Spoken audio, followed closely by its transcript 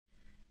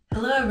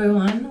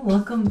everyone,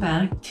 welcome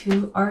back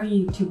to our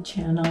YouTube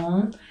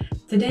channel.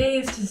 Today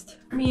is just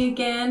me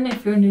again.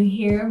 If you're new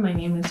here, my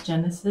name is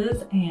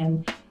Genesis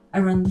and I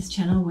run this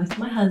channel with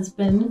my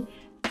husband.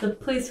 So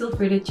please feel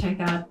free to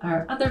check out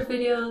our other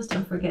videos.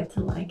 Don't forget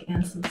to like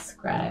and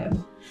subscribe.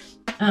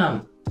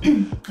 Now,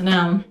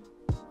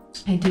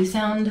 I do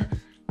sound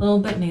a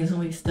little bit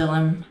nasally still.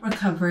 I'm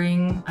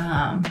recovering,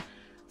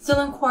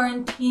 still in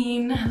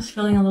quarantine. I was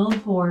feeling a little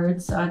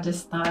bored, so I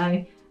just thought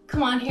I'd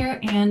come on here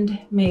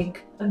and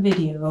make a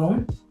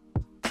video.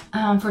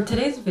 For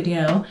today's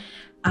video,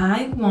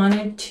 I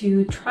wanted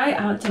to try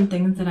out some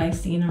things that I've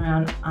seen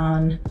around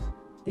on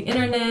the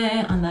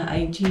internet, on the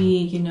IG,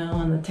 you know,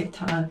 on the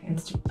TikTok,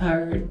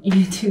 or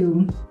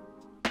YouTube,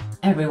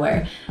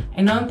 everywhere.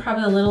 I know I'm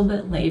probably a little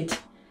bit late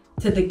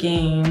to the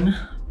game,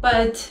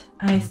 but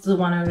I still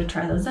wanted to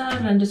try those out,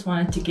 and I just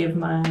wanted to give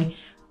my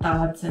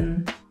thoughts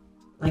and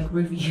like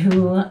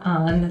review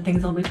on the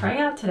things I'll be trying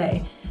out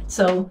today.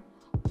 So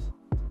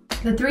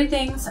the three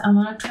things I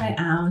want to try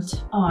out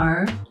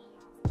are,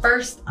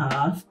 first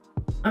off,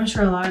 I'm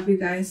sure a lot of you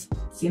guys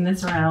seen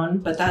this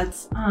around, but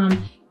that's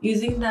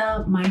using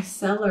the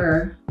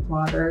micellar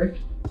water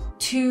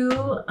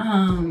to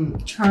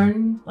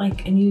turn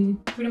like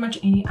pretty much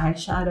any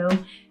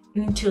eyeshadow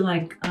into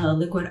like a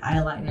liquid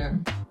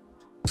eyeliner.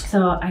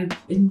 So I've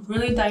been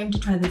really dying to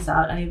try this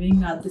out. I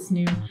even got this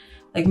new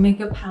like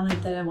makeup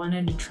palette that I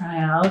wanted to try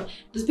out,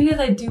 just because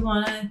I do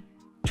want to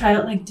try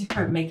out like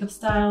different makeup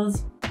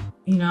styles.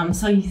 You know, I'm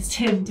so used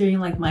to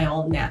doing like my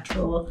old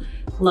natural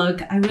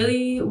look. I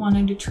really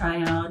wanted to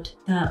try out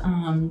the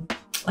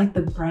like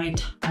the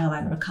bright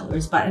eyeliner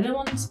colors, but I didn't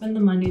want to spend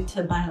the money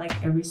to buy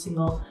like every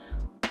single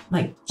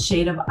like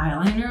shade of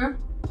eyeliner.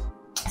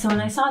 So when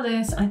I saw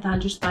this, I thought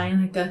just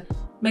buying like a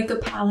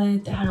makeup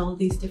palette that had all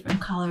these different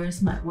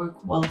colors might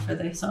work well for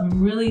this. So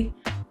I'm really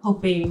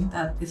hoping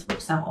that this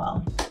works out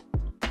well.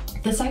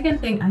 The second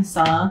thing I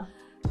saw,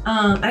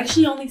 I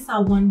actually only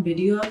saw one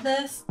video of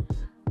this,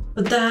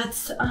 but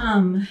that's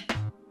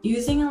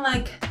using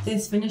like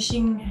this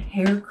finishing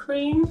hair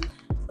cream,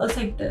 looks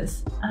like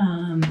this,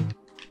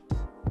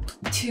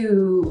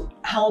 to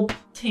help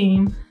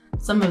tame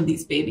some of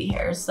these baby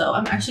hairs. So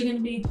I'm actually going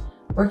to be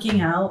working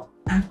out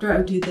after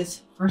I do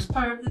this first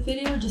part of the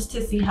video, just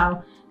to see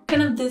how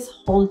kind of this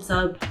holds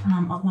up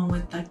along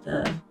with like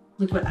the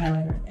liquid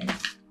eyeliner thing.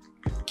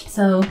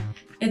 So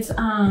it's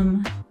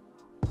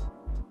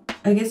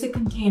I guess it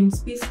contains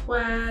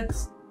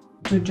beeswax,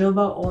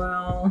 jojoba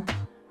oil,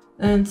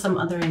 and some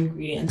other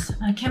ingredients.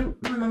 I can't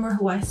remember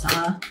who I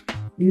saw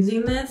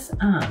using this,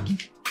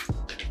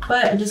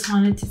 but I just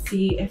wanted to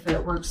see if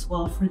it works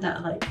well for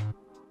that, like,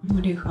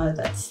 what do you call it,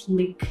 that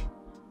sleek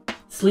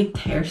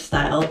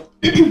hairstyle,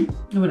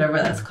 whatever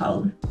that's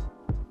called.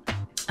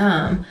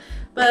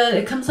 But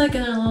it comes like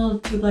in a little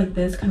tube like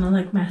this, kind of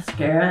like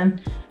mascara,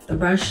 and the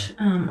brush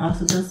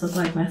also does look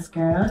like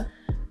mascara,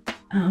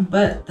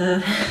 but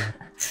the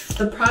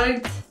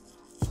product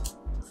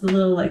is a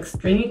little like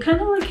stringy, kind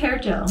of like hair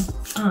gel,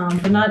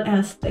 but not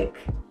as thick.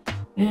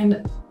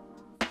 And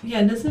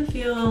yeah, it doesn't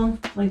feel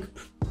like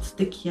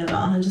sticky at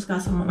all. I just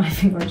got some on my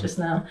finger just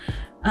now.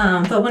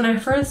 But when I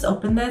first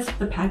opened this,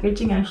 the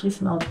packaging actually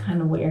smelled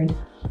kind of weird.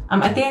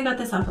 I think I got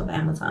this off of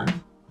Amazon.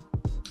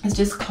 It's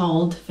just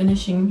called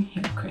Finishing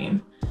Hair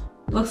Cream.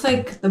 Looks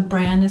like the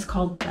brand is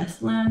called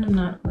Bestland. I'm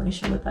not really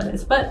sure what that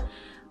is, but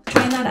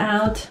trying that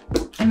out,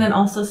 and then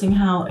also seeing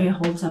how it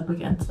holds up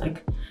against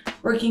like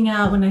working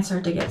out when I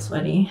start to get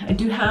sweaty. I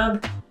do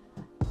have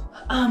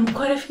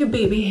quite a few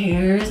baby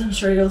hairs. I'm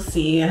sure you'll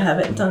see I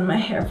haven't done my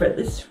hair for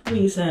this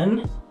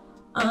reason.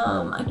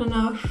 I don't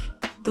know if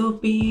they'll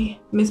be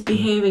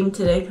misbehaving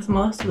today, because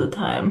most of the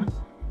time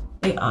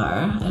they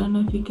are. I don't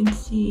know if you can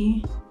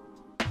see,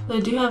 but I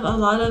do have a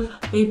lot of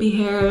baby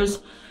hairs.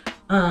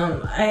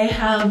 I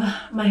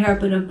have my hair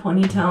up in a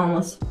ponytail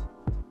almost,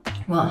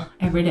 well,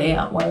 every day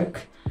at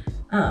work.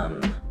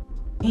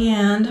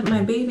 And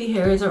my baby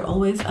hairs are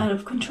always out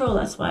of control.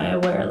 That's why I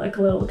wear like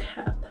a little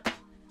cap.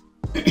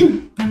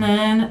 And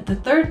then the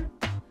third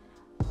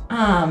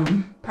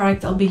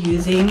product I'll be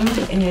using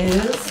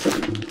is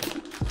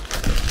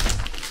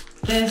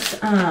this,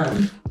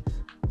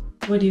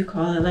 what do you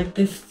call it? Like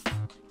this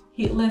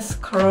heatless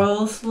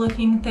curls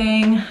looking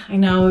thing. I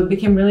know it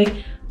became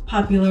really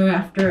popular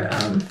after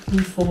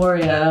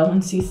Euphoria,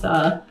 when she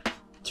saw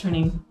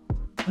turning,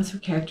 what's her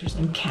character's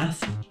name?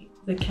 Cassie?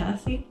 Is it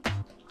Cassie?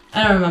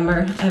 I don't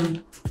remember.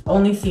 I've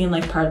only seen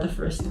like part of the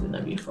first season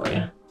of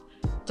Euphoria.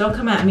 Don't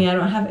come at me, I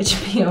don't have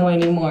HBO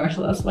anymore,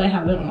 so that's why I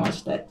haven't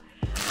watched it.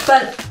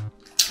 But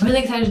I'm really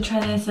excited to try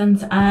this,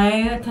 since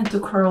I tend to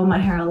curl my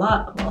hair a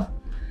lot. Well,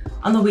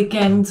 on the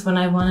weekends when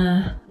I want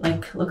to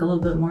like look a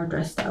little bit more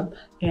dressed up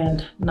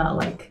and not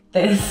like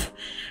this.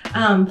 So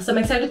I'm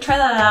excited to try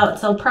that out.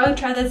 So I'll probably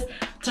try this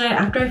tonight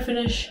after I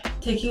finish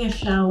taking a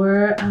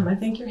shower. I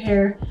think your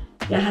hair,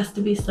 yeah, has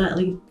to be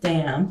slightly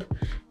damp.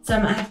 So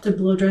I might have to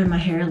blow dry my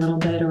hair a little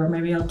bit, or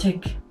maybe I'll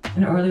take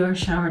an earlier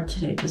shower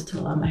today just to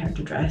allow my hair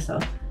to dry. So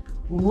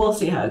we'll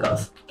see how it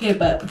goes. Okay,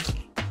 but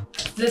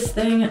this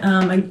thing,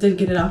 I did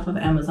get it off of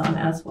Amazon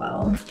as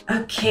well.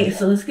 Okay,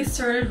 so let's get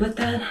started with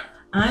that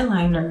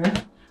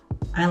eyeliner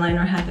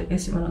hack, I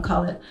guess you want to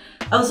call it.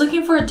 I was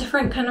looking for a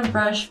different kind of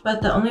brush,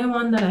 but the only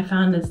one that I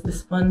found is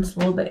this one. It's a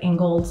little bit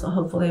angled, so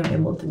hopefully I'm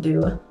able to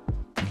do like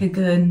a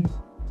good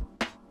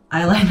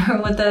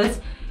eyeliner with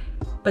this.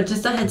 But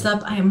just a heads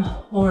up, I am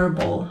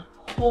horrible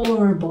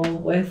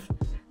with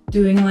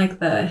doing like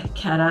the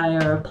cat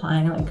eye or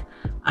applying like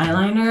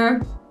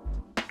eyeliner.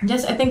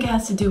 I think it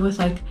has to do with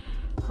like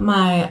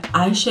my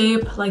eye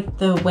shape, like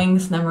the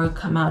wings never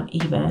come out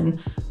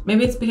even.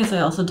 Maybe it's because I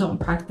also don't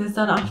practice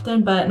that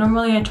often, but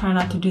normally I try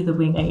not to do the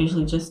wing. I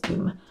usually just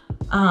do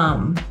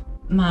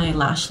my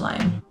lash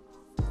line.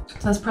 So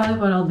that's probably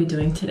what I'll be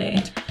doing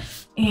today.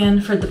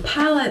 And for the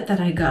palette that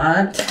I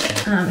got,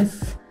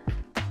 it's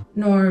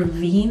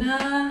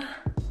Norvina.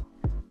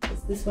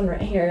 It's this one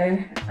right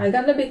here. I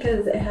got it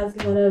because it has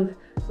a lot of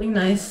really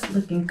nice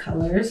looking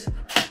colors.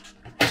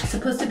 It's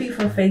supposed to be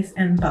for face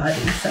and body,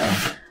 so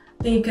I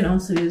think you can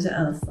also use it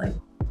as like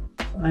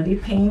body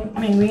paint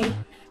maybe.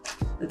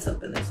 Let's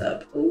open this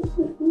up.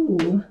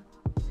 Ooh,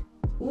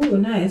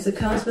 nice. It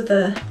comes with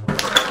a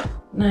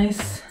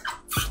nice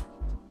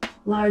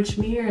large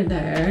mirror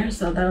there,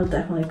 so that'll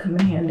definitely come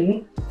in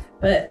handy.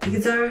 But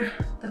these are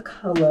the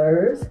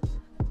colors.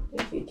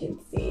 If you can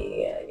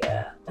see,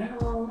 yeah, they're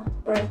all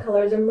bright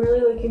colors. I'm really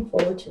looking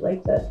forward to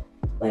like the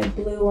light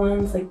blue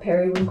ones, like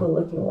periwinkle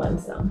looking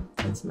ones. So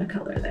that's my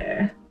color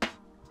there.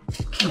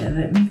 Okay,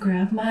 let me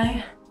grab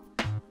my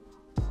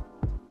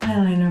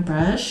eyeliner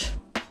brush.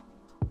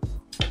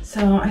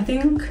 So I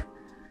think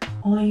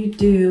all you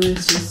do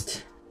is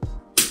just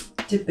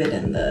dip it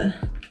in the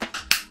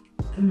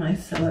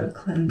micellar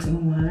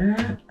cleansing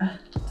water.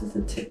 Does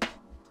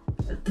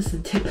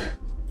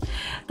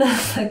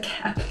the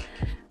cap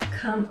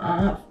come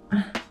off?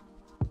 Let's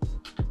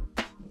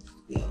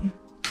see.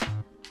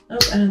 Oh,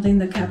 I don't think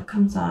the cap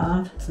comes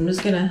off. So I'm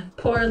just gonna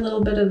pour a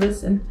little bit of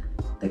this in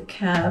the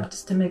cap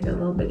just to make it a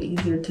little bit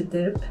easier to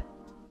dip.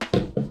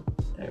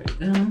 There we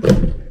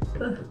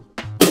go.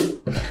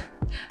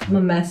 I'm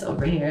a mess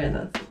over here, and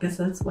I guess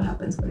that's what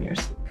happens when you're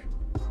sick.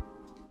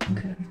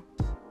 Okay,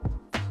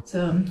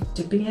 so I'm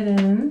dipping it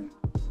in.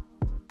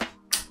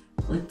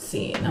 Let's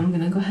see, and I'm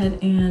gonna go ahead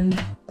and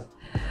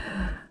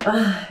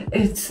I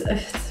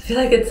feel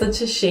like it's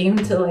such a shame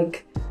to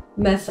like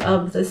mess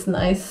up this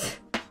nice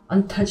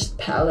untouched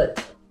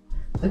palette.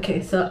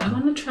 Okay, so I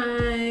want to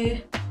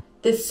try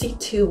this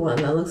C2 one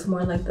that looks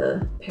more like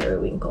the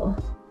periwinkle.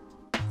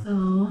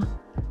 So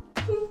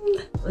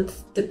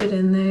let's dip it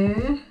in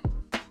there.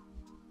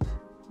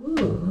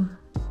 Ooh,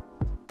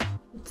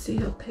 let's see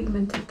how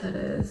pigmented that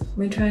is. Let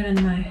me try it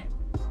on my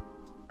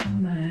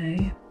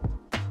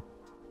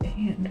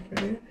hand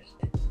first.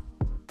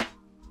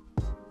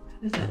 How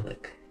does that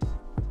look?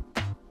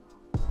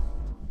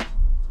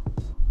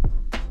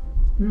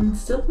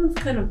 Still feels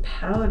kind of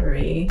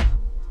powdery.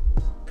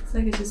 Looks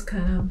like it just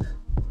kind of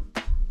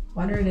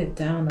watered it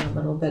down a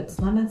little bit. It's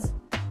not as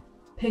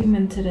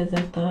pigmented as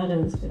I thought it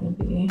was gonna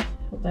be.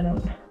 Hope I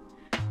don't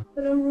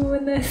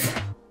ruin this.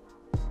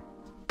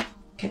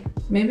 Okay,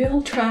 maybe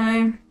I'll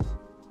try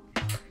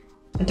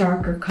a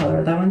darker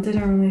color. That one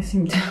didn't really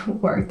seem to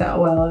work that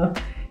well.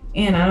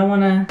 And I don't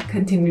want to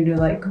continue to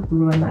like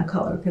ruin that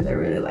color because I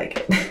really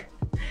like it.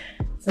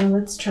 So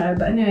let's try.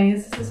 But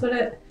anyways, this is what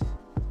it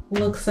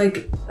looks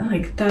like.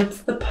 Like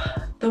that's the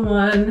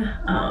one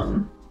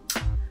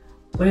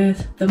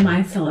with the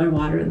micellar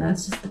water, and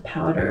that's just the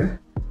powder.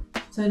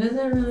 So it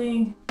doesn't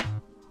really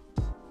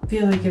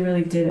feel like it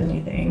really did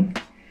anything.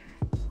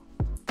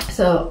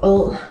 So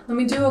let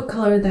me do a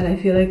color that I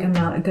feel like I'm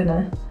not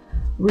gonna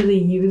really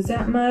use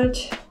that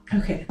much.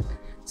 Okay,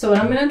 so what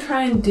I'm gonna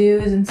try and do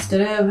is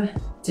instead of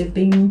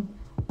dipping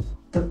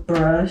the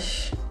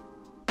brush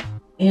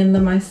in the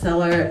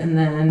micellar and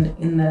then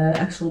in the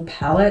actual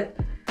palette,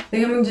 I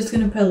think I'm just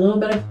gonna put a little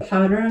bit of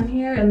powder on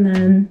here and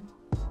then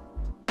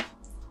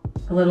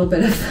a little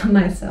bit of the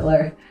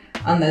micellar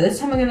on there. This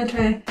time I'm gonna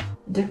try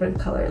a different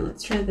color.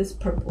 Let's try this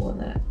purple one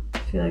that I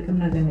feel like I'm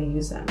not gonna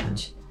use that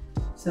much.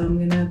 So I'm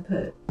gonna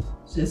put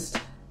just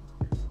a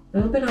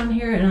little bit on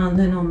here and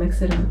then I'll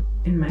mix it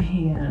in my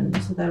hand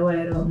so that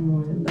way I don't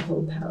ruin the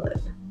whole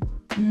palette.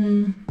 I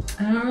don't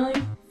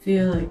really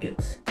feel like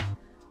it's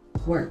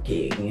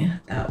working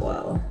that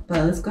well, but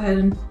let's go ahead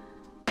and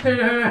put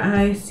it on our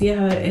eye, see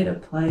how it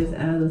applies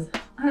as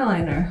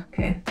eyeliner.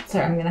 Okay,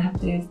 sorry, I'm gonna have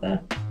to use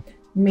the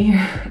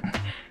mirror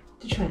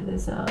to try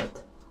this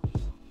out.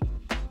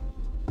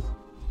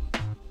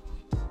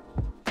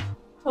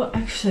 Oh,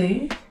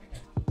 actually,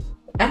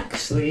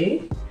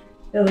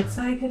 it looks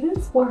like it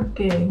is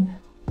working.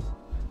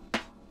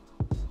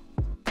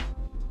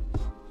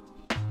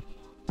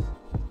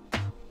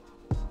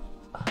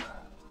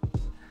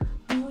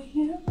 Oh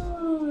yeah,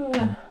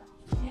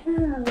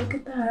 look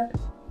at that.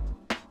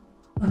 I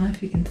don't know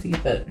if you can see,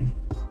 but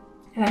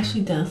it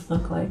actually does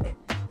look like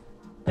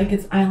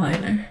it's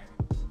eyeliner.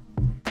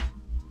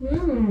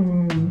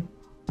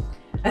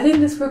 I think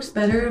this works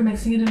better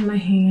mixing it in my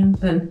hand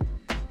than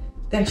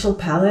the actual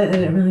palette. I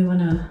didn't really want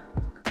to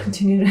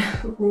continue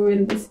to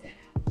ruin this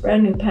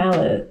brand new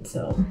palette,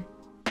 so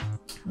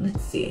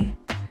let's see.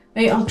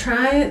 Maybe I'll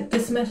try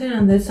this method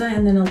on this eye,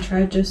 and then I'll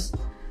try just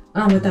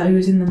without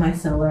using the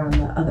micellar on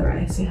the other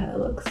eye, see how it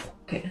looks.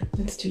 Okay,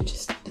 let's do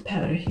just the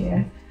powder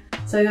here.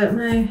 So I got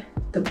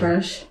the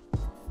brush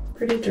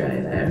pretty dry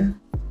there.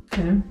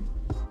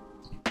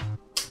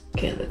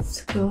 Okay,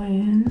 let's go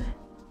in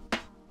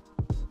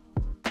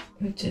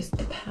with just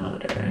the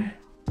powder.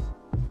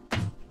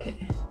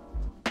 Okay.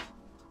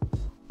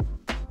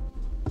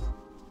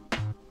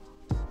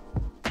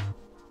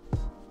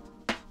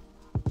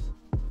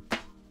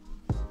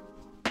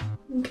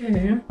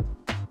 Okay.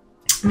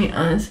 I mean,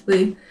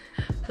 honestly,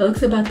 it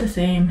looks about the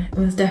same. It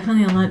was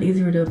definitely a lot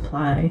easier to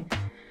apply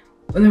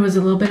when there was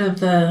a little bit of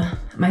the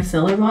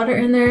micellar water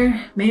in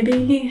there.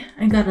 Maybe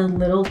I got a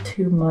little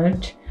too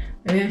much.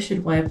 Maybe I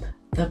should wipe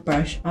the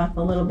brush off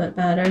a little bit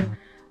better.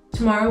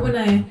 Tomorrow when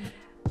I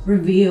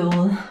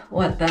reveal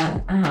what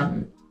that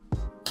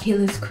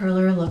Helix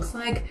curler looks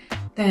like,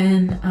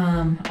 then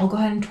I'll go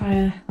ahead and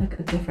try like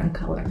a different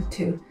color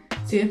to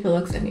see if it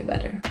looks any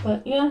better.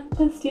 But yeah,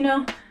 just, you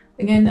know,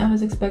 again, I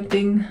was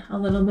expecting a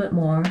little bit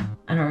more.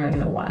 I don't really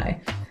know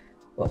why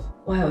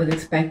I was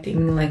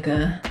expecting like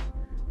a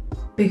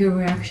bigger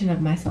reaction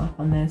of myself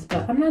on this,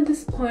 but I'm not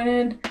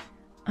disappointed.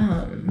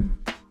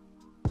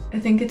 I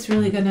think it's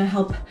really gonna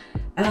help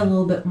add a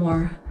little bit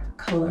more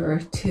color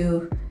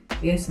to, I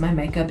guess, my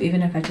makeup,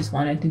 even if I just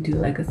wanted to do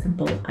like a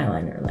simple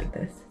eyeliner like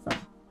this. So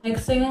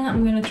next thing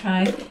I'm gonna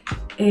try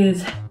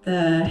is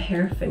the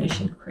hair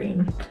finishing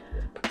cream.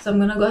 So I'm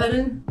gonna go ahead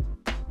and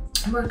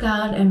work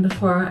out, and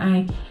before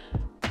I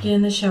get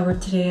in the shower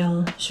today,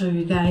 I'll show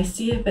you guys,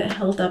 see if it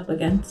held up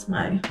against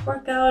my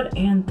workout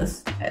and the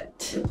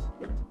sweat.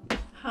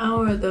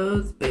 How are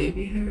those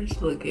baby hairs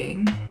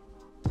looking?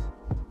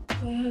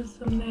 I have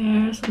some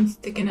there, some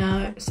sticking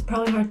out. It's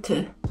probably hard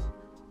to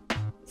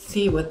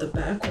see with the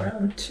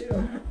background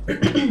too.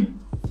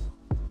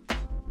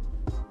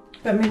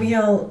 But maybe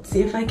I'll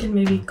see if I can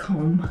maybe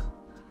comb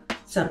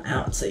some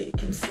out so you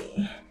can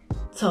see.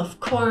 So of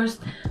course,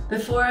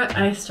 before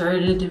I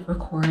started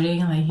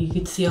recording, like, you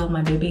could see all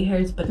my baby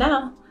hairs, but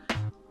now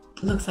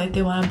it looks like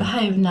they want to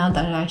behave now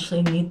that I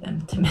actually need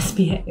them to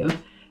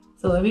misbehave.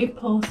 So let me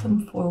pull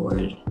some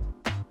forward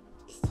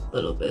just a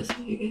little bit so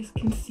you guys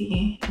can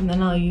see, and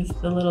then I'll use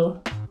the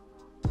little,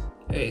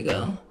 there you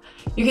go.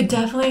 You could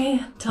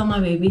definitely tell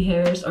my baby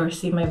hairs or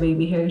see my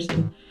baby hairs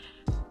in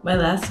my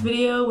last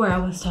video where I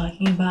was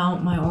talking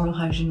about my oral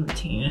hygiene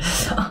routine.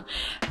 So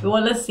if you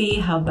want to see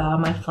how bad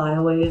my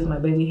flyaways, my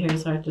baby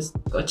hairs are, just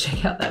go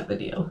check out that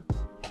video.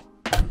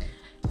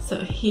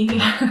 So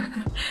here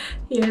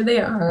they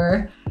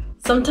are.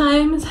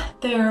 Sometimes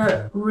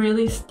they're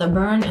really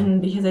stubborn,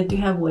 and because I do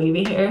have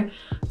wavy hair,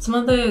 some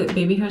of the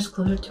baby hairs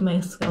closer to my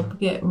scalp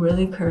get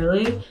really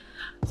curly.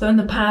 So in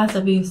the past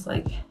I've used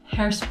like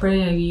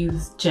hairspray, I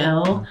used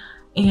gel,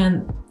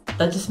 and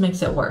that just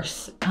makes it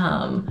worse.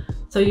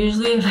 So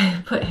usually if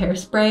I put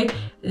hairspray,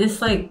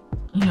 this, like,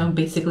 you know,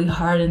 basically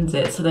hardens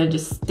it, so they're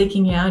just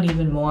sticking out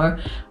even more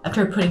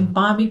after putting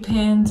bobby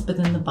pins, but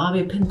then the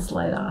bobby pins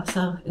slide off,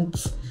 so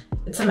it's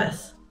a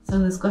mess. So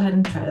let's go ahead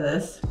and try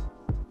this.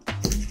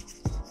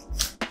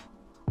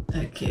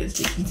 Okay, as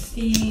you can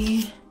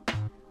see,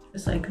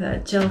 it's like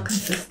that gel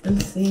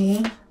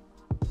consistency.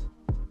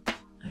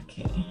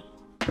 Okay,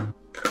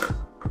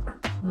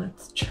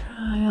 let's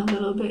try a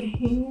little bit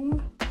here.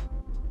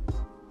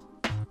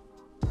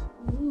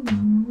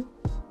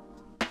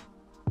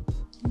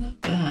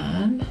 Not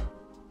bad.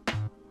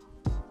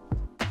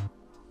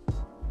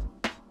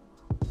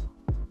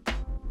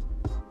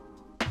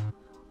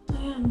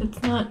 And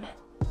it's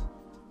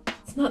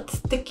not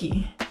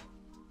sticky.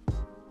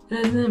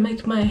 It doesn't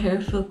make my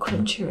hair feel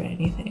crunchy or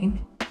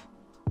anything.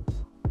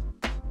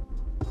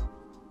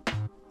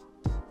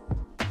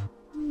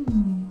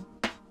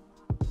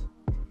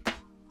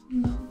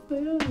 Not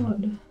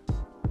bad.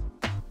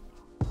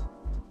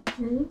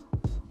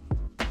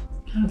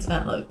 How does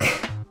that look?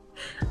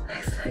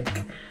 Looks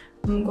like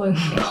I'm going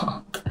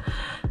bald.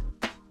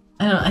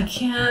 I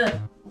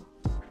can't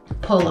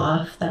pull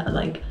off that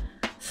like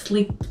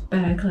sleek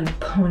back like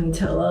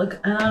ponytail look.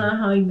 I don't know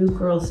how you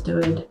girls do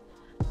it.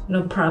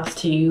 No props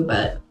to you,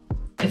 but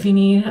if you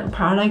need a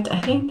product,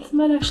 I think this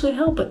might actually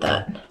help with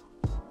that.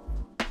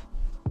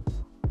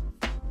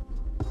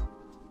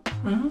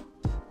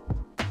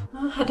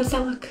 How does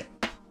that look?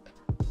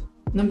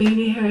 No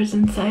baby hairs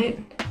in sight.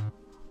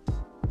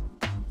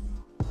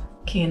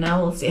 Okay,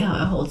 now we'll see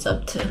how it holds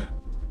up to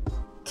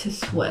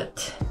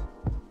sweat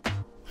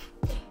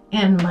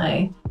and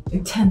my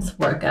intense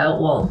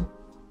workout. Well,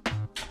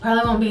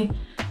 probably won't be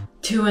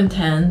too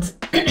intense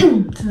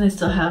since I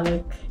still have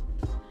like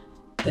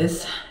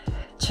this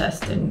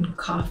chest and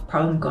cough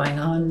problem going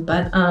on,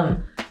 but I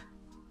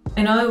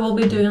know I will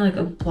be doing like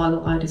a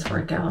Pilates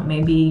workout,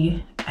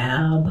 maybe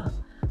ab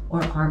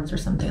or arms or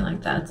something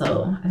like that,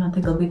 so I don't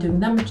think I'll be doing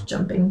that much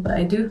jumping, but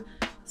I do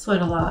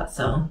sweat a lot,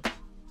 so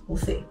we'll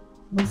see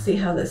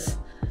how this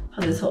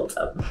holds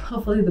up.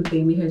 Hopefully the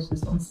baby hairs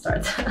just don't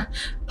start to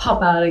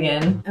pop out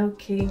again.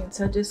 Okay,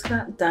 so I just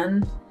got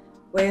done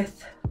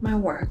with my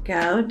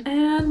workout,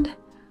 and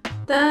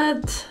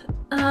that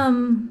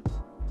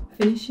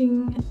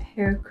finishing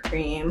hair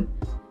cream,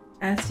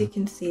 as you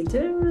can see,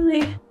 didn't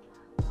really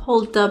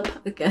hold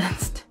up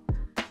against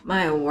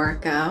my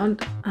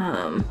workout.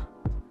 You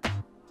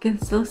can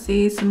still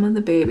see some of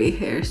the baby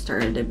hair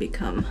started to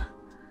become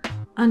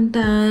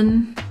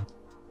undone,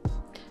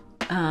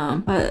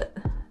 but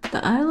the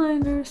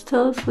eyeliner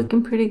still is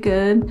looking pretty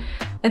good.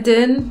 I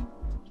did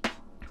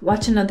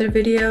watch another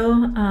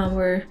video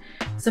where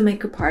it's a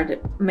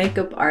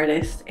makeup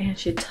artist, and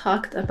she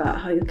talked about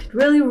how you could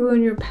really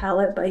ruin your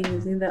palette by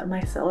using that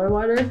micellar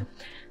water.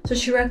 So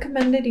she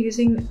recommended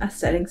using a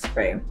setting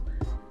spray.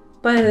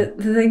 But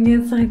the thing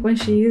is, like, when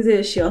she used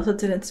it, she also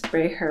didn't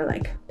spray her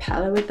like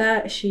palette with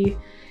that. She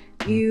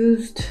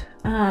used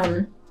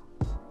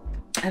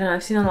I don't know,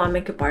 I've seen a lot of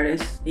makeup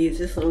artists use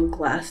this little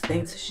glass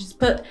thing. So she just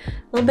put a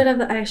little bit of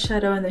the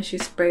eyeshadow and then she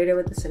sprayed it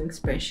with the setting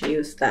spray. She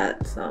used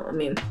that. So I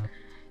mean,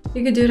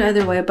 you could do it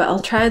either way, but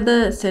I'll try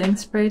the setting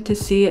spray to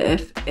see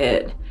if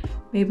it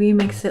maybe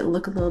makes it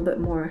look a little bit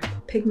more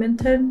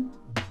pigmented.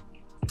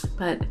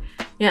 But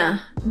yeah,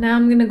 now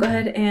I'm gonna go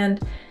ahead and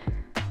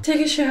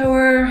take a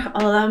shower.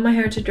 I'll allow my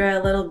hair to dry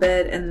a little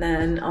bit, and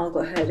then I'll go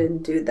ahead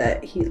and do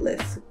that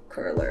heatless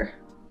curler.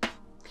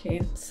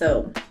 Okay,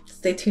 so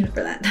stay tuned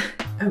for that.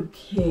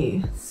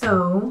 Okay,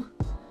 so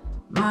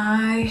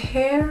my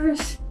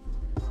hair's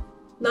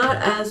not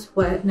as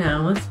wet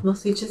now. It's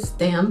mostly just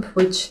damp,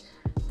 which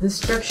the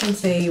instructions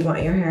say you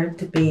want your hair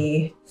to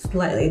be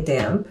slightly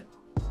damp.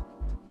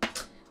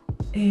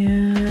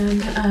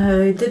 And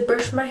I did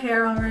brush my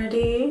hair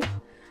already.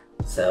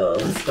 So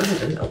let's go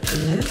ahead and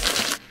open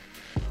this.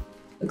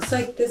 Looks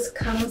like this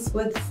comes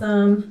with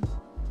some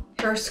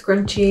hair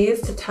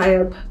scrunchies to tie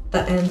up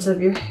the ends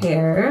of your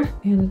hair.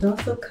 And it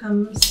also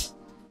comes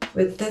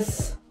with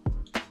this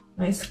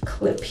nice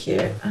clip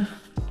here.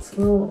 It's a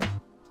little,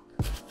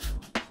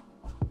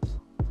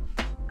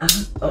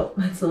 oh,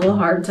 it's a little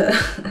hard to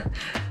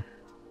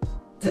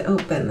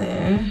open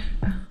there.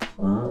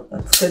 Well,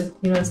 that's good.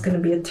 You know, it's gonna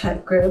be a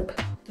tight grip.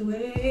 The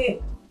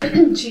way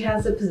she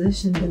has it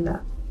positioned in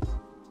that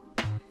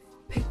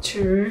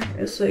picture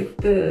is like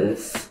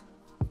this.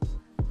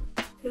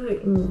 I feel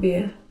like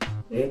maybe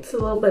it's a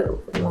little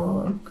bit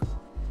long.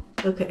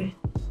 Okay,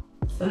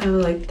 so I have it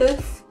like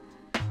this.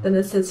 Then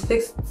it says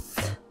fix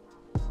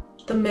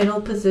the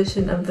middle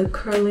position of the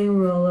curling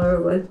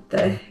roller with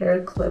the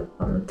hair clip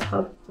on the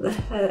top of the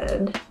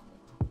head.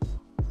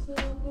 So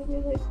maybe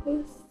like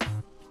this.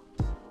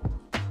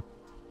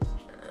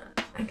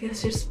 I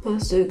guess you're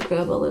supposed to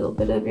grab a little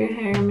bit of your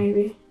hair,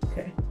 maybe.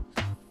 Okay.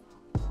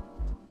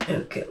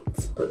 Okay,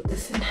 let's split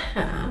this in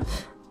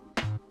half.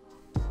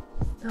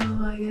 So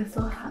I guess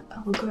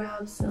I'll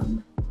grab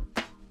some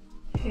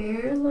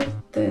hair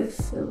like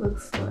this, it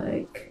looks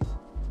like.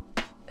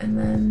 And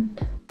then,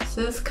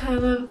 so it's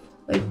kind of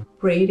like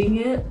braiding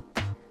it.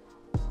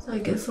 So I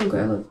guess I'll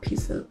grab a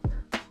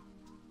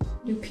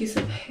new piece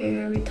of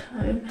hair every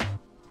time.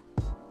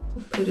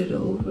 I'll put it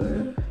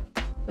over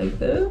like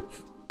this.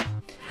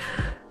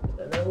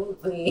 And then we'll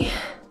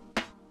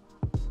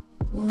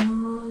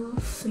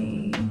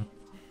see.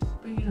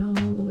 Bring it all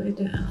the way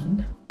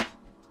down.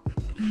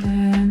 And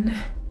then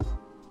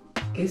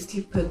I guess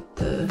you put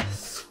the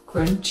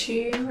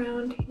scrunchie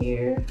around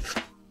here.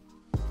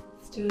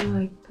 Let's do it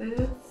like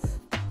this.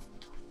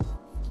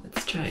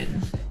 Let's try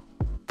and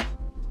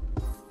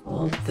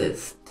fold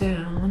this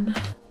down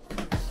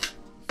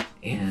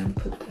and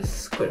put the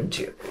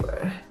scrunchie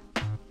over.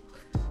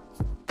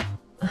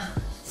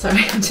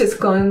 Sorry, I'm just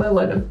going by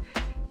what I'm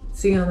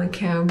seeing on the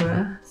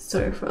camera.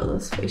 Sorry for all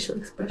those facial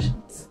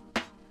expressions.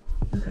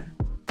 Okay.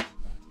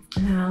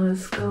 Now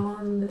let's go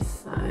on this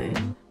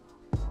side.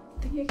 I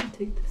think I can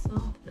take this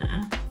off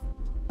now.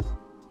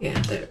 Yeah,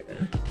 there we go.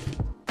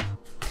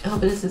 I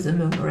hope this doesn't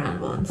move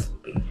around while I'm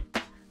sleeping.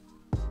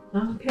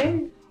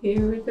 Okay,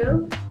 here we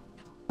go.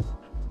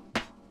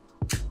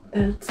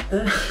 That's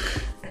the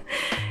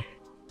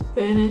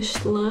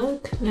finished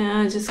look.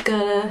 Now I just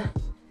gotta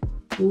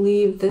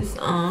leave this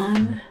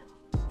on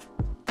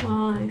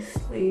while I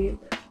sleep.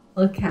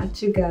 I'll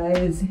catch you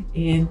guys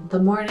in the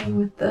morning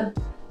with the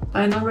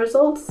final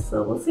results,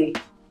 so we'll see.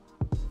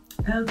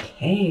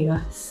 Okay,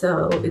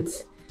 so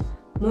it's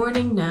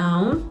morning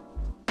now.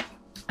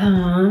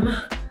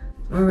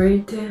 We're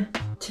ready to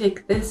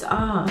take this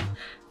off.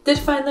 Did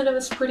find that it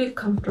was pretty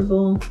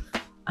comfortable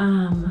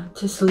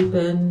to sleep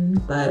in,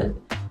 but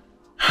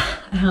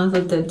I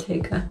also did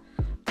take a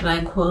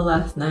NyQuil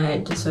last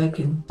night just so I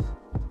can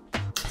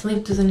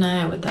sleep through the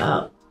night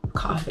without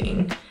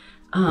coughing.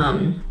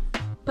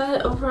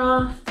 But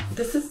overall,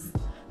 this is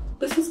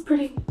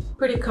pretty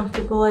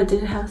comfortable. I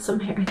did have some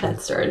hair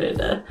that started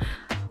to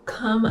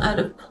come out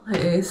of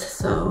place,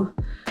 so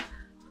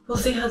we'll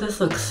see how this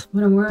looks.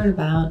 What I'm worried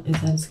about is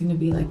that it's gonna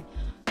be like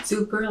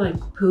super like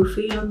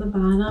poofy on the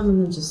bottom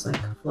and then just like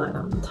flat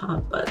on the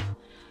top, but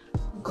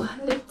we'll go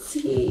ahead and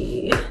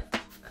see.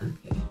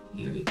 Okay,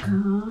 here we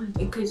go. I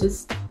think I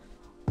just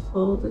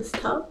pulled this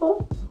top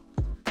off.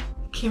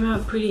 It came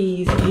out pretty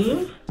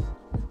easy.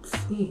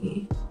 Let's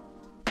see.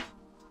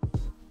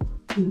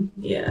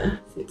 Yeah,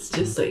 it's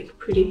just like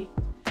pretty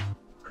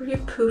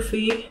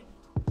poofy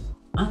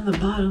on the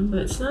bottom, but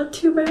it's not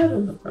too bad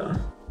on the bra.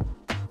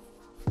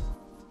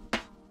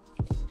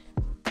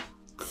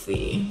 Let's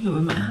see, we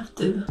might have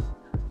to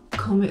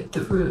comb it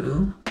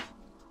through.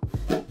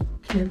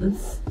 Okay,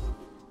 let's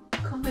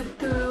comb it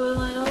through a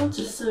little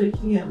just so we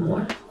can get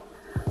more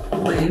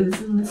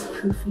waves in this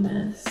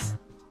poofiness.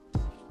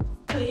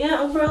 But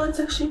yeah, overall it's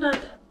actually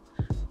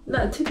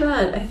not too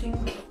bad. I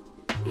think,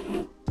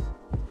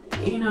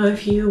 you know,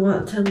 if you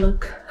want to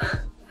look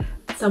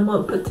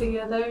somewhat put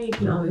together, you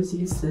can always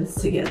use this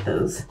to get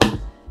those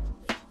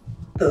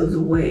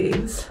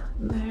waves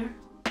in there.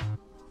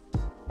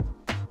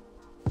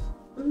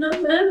 I'm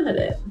not mad at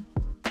it.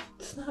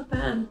 It's not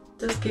bad. It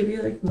does give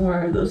you like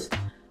more of those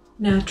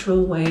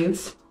natural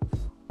waves.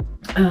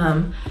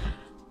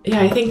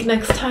 Yeah, I think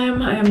next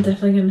time I am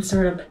definitely gonna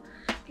start up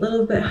a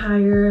little bit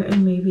higher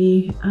and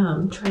maybe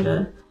try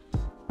to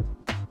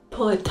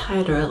pull it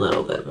tighter a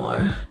little bit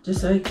more,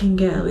 just so I can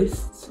get at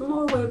least some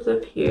more waves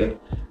up here.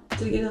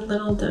 To get a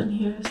little done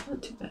here, it's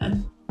not too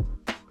bad.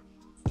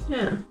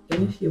 Yeah,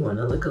 and if you want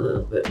to look a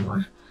little bit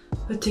more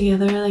put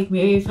together, like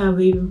maybe if I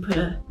would even put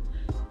a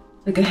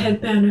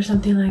headband or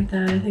something like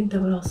that, I think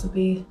that would also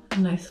be a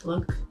nice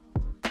look.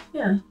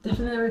 Yeah,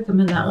 definitely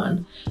recommend that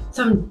one.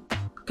 So I'm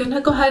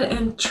gonna go ahead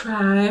and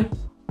try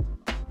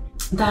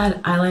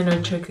that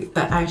eyeliner trick,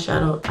 that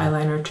eyeshadow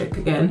eyeliner trick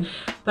again,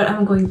 but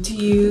I'm going to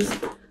use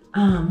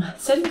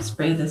setting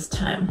spray this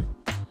time.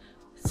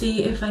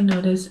 See if I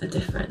notice a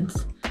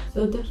difference.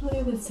 So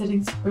definitely the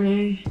setting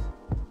spray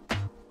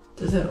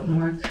doesn't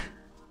work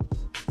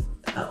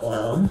that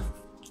well.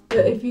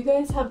 But if you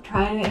guys have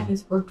tried it and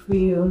it's worked for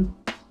you,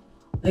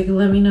 like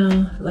let me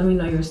know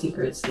your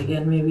secrets.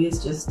 Again, maybe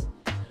it's just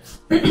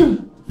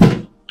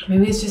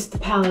maybe it's just the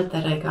palette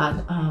that I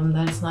got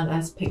that it's not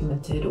as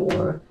pigmented,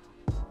 or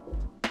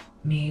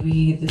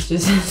maybe this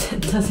just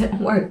doesn't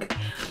work.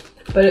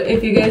 But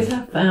if you guys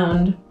have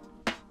found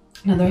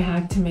another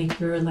hack to make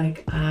your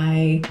like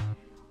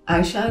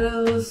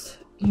eyeshadows,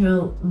 you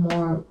know,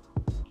 more,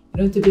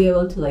 you know, to be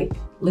able to like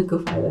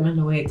liquefy them in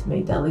a way to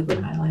make that liquid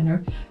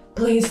eyeliner,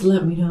 please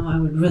let me know. I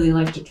would really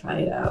like to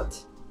try it out.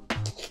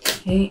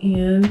 Okay,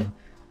 and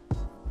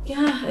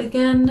yeah,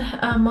 again,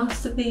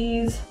 most of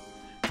these,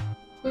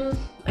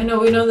 I know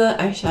we know the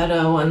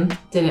eyeshadow one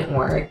didn't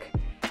work.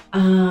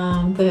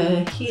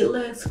 The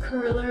heatless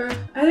curler,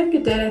 I think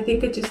it did. I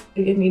think it just,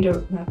 I need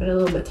to wrap it a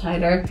little bit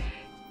tighter.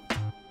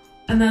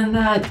 And then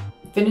that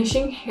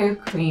finishing hair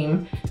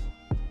cream,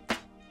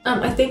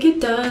 I think it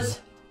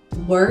does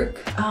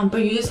work,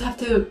 but you just have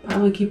to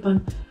probably keep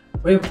on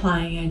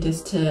reapplying it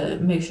just to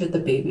make sure the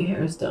baby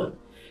hairs don't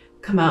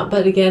come out.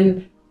 But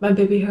again, my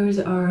baby hairs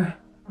are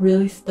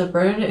really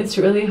stubborn. It's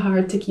really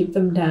hard to keep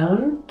them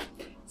down.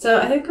 So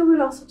I think I would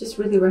also just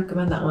really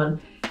recommend that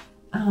one.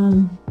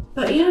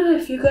 But yeah,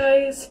 if you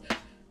guys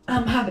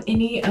have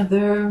any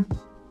other,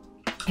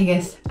 I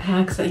guess,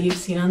 hacks that you've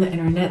seen on the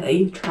internet that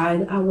you've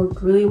tried that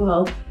worked really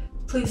well,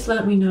 please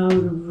let me know. I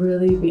would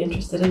really be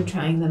interested in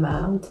trying them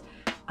out.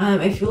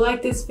 If you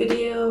like this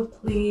video,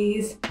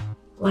 please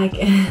like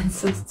and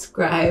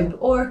subscribe.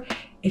 Or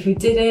if you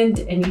didn't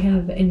and you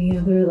have any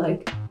other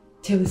like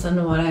tips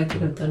on what I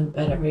could have done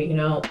better, you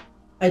know,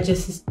 I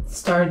just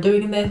started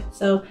doing this,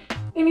 so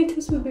any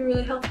tips would be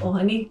really helpful.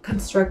 Any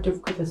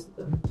constructive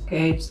criticism,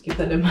 okay? Just keep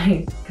that in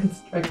mind,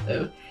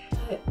 constructive.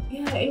 But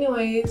yeah,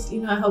 anyways,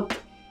 you know, I hope,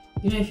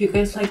 you know, if you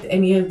guys liked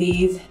any of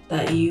these,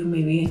 that you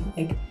maybe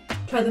like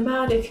try them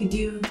out. If you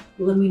do,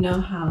 let me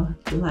know how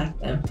you like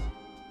them.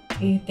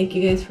 Okay, thank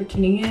you guys for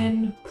tuning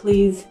in.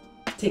 Please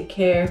take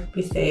care,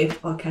 be safe.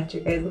 I'll catch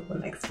you guys with the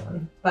next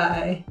one.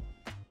 Bye.